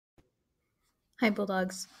Hi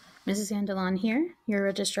Bulldogs, Mrs. Andalon here, your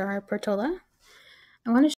Registrar Portola. I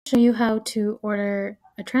want to show you how to order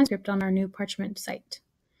a transcript on our new Parchment site.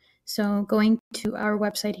 So going to our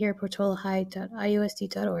website here,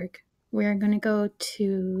 portolahigh.iusd.org, we're going to go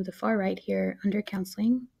to the far right here under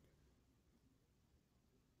Counseling.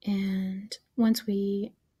 And once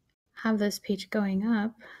we have this page going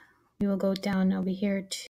up, we will go down over here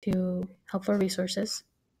to Helpful Resources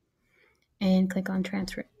and click on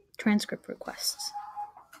Transcript Requests.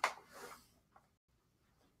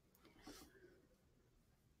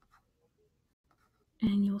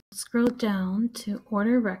 And you'll scroll down to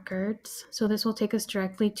Order Records. So this will take us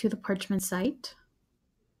directly to the Parchment site.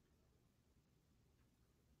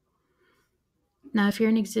 Now, if you're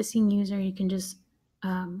an existing user, you can just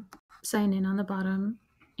sign in on the bottom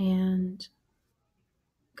and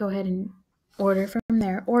go ahead and order from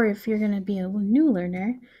there. Or if you're going to be a new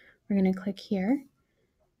learner, we're going to click here.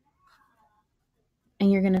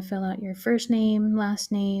 And you're going to fill out your first name,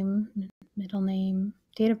 last name, middle name,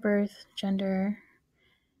 date of birth, gender,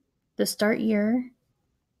 the start year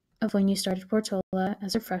of when you started Portola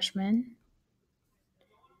as a freshman,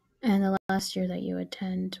 and the last year that you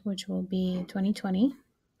attend, which will be 2020.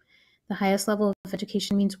 The highest level of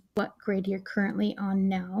education means what grade you're currently on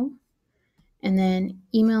now. And then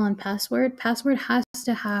email and password. Password has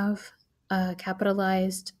to have a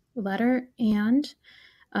capitalized letter and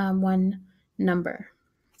one number.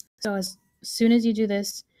 So as soon as you do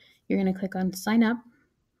this, you're going to click on sign up,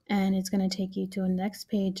 and it's going to take you to a next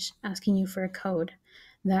page asking you for a code.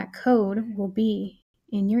 That code will be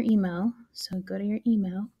in your email. So go to your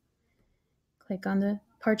email, click on the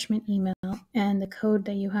Parchment email, and the code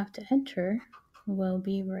that you have to enter will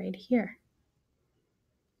be right here.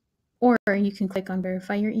 Or you can click on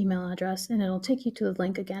verify your email address and it'll take you to the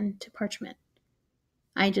link again to Parchment.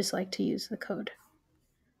 I just like to use the code.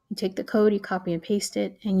 You take the code, you copy and paste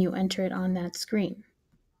it, and you enter it on that screen.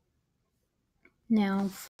 Now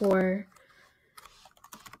for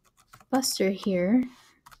Buster here,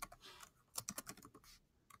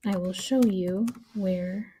 I will show you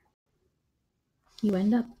where you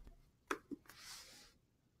end up.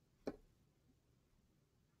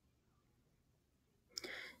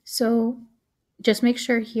 So just make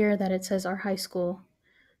sure here that it says our high school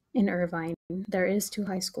in Irvine. There is 2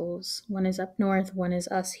 high schools. One is up north, one is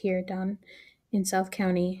us here down in South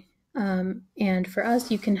County. And for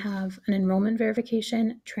us, you can have an enrollment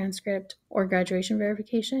verification, transcript, or graduation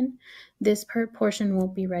verification. This portion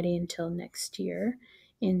won't be ready until next year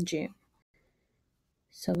in June.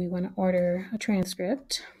 So we want to order a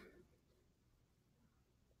transcript.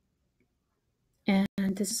 And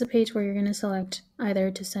this is a page where you're going to select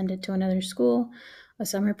either to send it to another school, a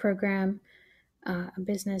summer program, a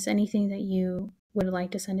business, anything that you would like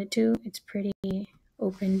to send it to. It's pretty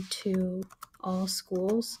open to all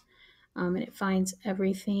schools, and it finds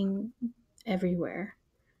everything everywhere.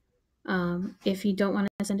 If you don't want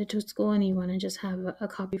to send it to a school and you want to just have a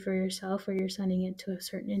copy for yourself, or you're sending it to a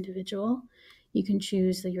certain individual, you can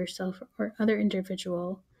choose the yourself or other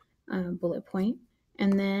individual bullet point,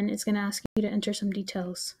 and then it's going to ask you to enter some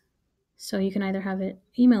details. So you can either have it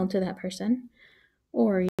emailed to that person,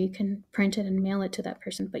 or you can print it and mail it to that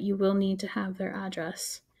person, but you will need to have their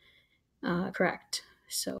address correct.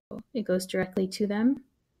 So it goes directly to them.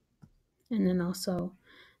 And then also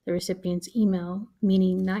the recipient's email,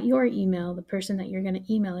 meaning not your email, the person that you're going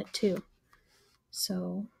to email it to.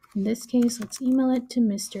 So in this case, let's email it to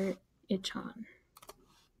Mr. Ichon.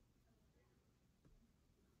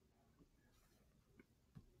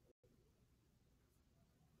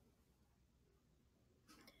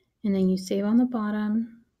 And then you save on the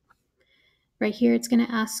bottom. Right here, it's going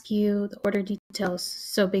to ask you the order details.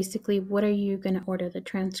 So basically, what are you going to order? The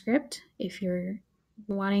transcript. If you're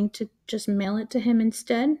wanting to just mail it to him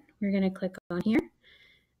instead, we're going to click on here.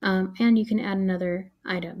 And you can add another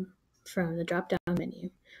item from the drop-down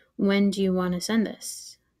menu. When do you want to send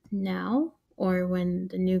this? Now or when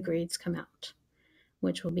the new grades come out,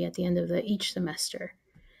 which will be at the end of each semester.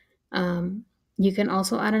 You can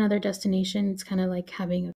also add another destination. It's kind of like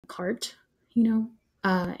having a cart, and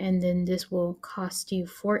then this will cost you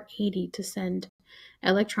 $4.80 to send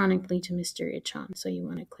electronically to Mr. Ichon. So you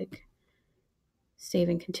want to click save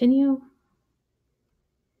and continue.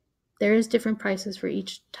 There is different prices for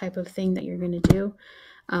each type of thing that you're going to do.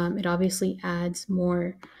 It obviously adds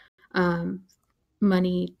more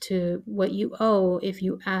money to what you owe if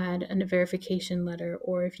you add a verification letter,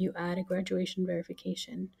 or if you add a graduation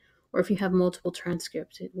verification, or if you have multiple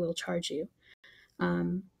transcripts, it will charge you.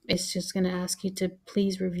 It's just going to ask you to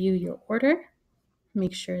please review your order.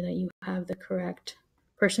 Make sure that you have the correct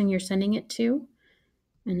person you're sending it to,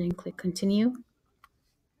 and then click continue.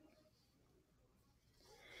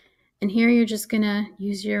 And here you're just going to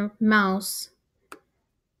use your mouse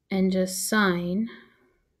and just sign.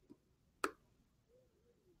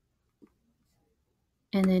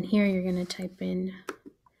 And then here you're going to type in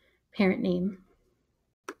parent name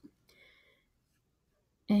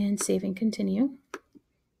and save and continue.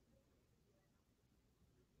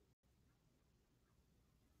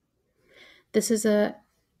 This is a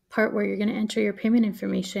part where you're going to enter your payment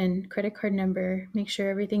information, credit card number, make sure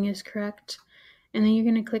everything is correct, and then you're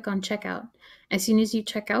going to click on checkout. As soon as you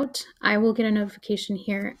check out, I will get a notification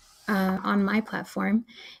here on my platform,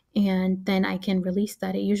 and then I can release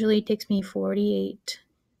that. It usually takes me 48,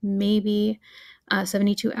 maybe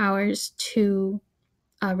 72 hours to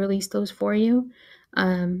release those for you.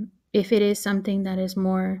 If it is something that is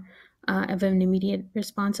more of an immediate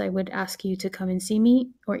response, I would ask you to come and see me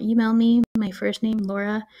or email me. My first name,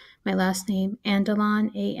 Laura, my last name,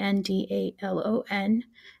 Andalon, Andalon,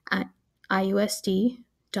 at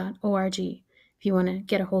iusd.org. If you want to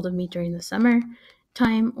get a hold of me during the summer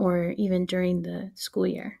time or even during the school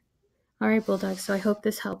year. All right, Bulldogs, so I hope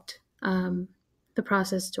this helped the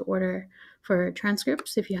process to order for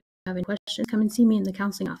transcripts. If you have any questions, come and see me in the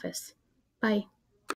counseling office. Bye.